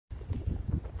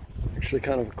Actually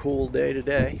kind of a cool day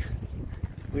today.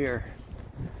 We are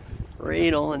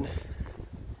right on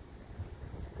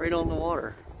the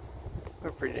water.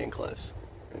 We're pretty dang close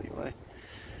anyway.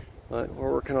 But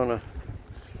we're working on a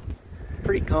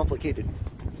pretty complicated,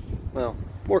 well,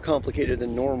 more complicated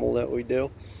than normal that we do.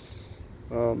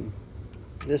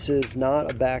 This is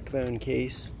not a backbone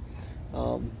case.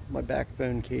 My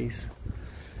backbone case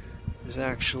is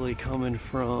actually coming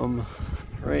from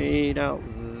right out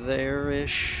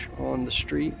there-ish on the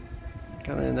street,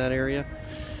 kind of in that area.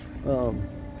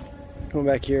 Coming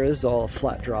back here, this is all a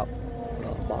flat drop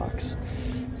box.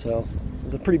 So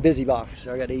it's a pretty busy box.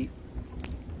 I got eight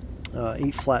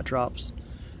flat drops,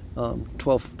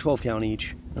 12 count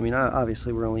each. I mean,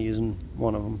 obviously we're only using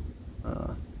one of them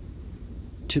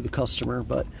to the customer,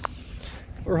 but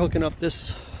we're hooking up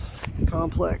this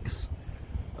complex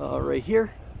right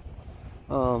here.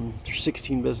 There's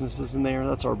 16 businesses in there.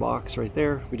 That's our box right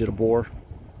there. We did a bore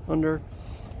under.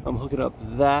 I'm hooking up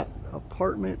that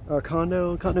apartment,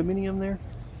 condominium there.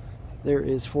 There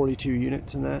is 42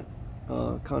 units in that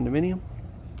condominium.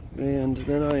 And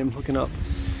then I am hooking up,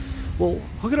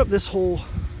 hooking up this whole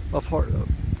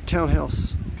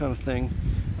townhouse kind of thing.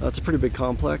 It's a pretty big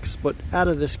complex, but out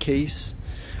of this case,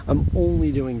 I'm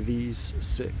only doing these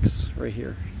 6 right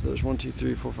here. So there's 1, 2,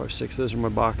 3, 4, 5, 6. Those are my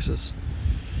boxes.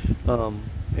 I'm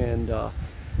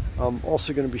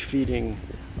also going to be feeding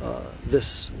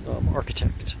this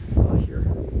architect here.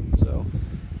 So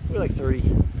we're like 30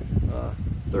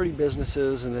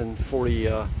 businesses and then 40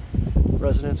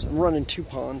 residents. I'm running 2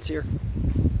 pons here.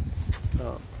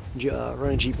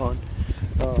 Running GPON.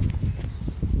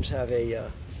 Just have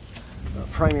a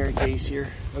primary case here.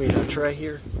 I mean a tray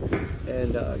here,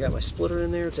 and I got my splitter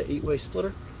in there. It's an 8-way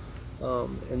splitter.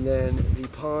 And then the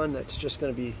pon that's just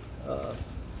going to be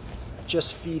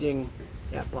just feeding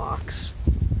that box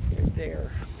right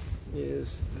there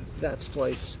is that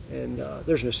splice, and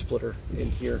there's no splitter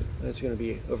in here, and it's going to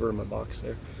be over in my box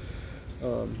there.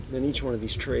 And each one of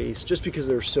these trays, just because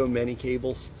there's so many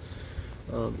cables,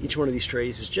 each one of these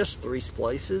trays is just 3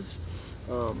 splices,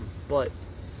 but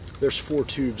there's 4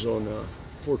 tubes on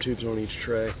each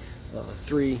tray,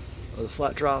 3 of the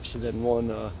flat drops, and then 1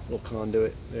 little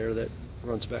conduit there that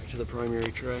runs back to the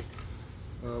primary tray,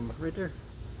 right there.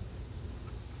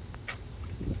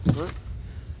 But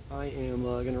I am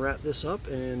going to wrap this up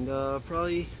and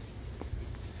probably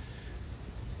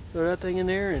throw that thing in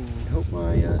there and hope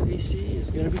my AC is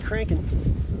going to be cranking.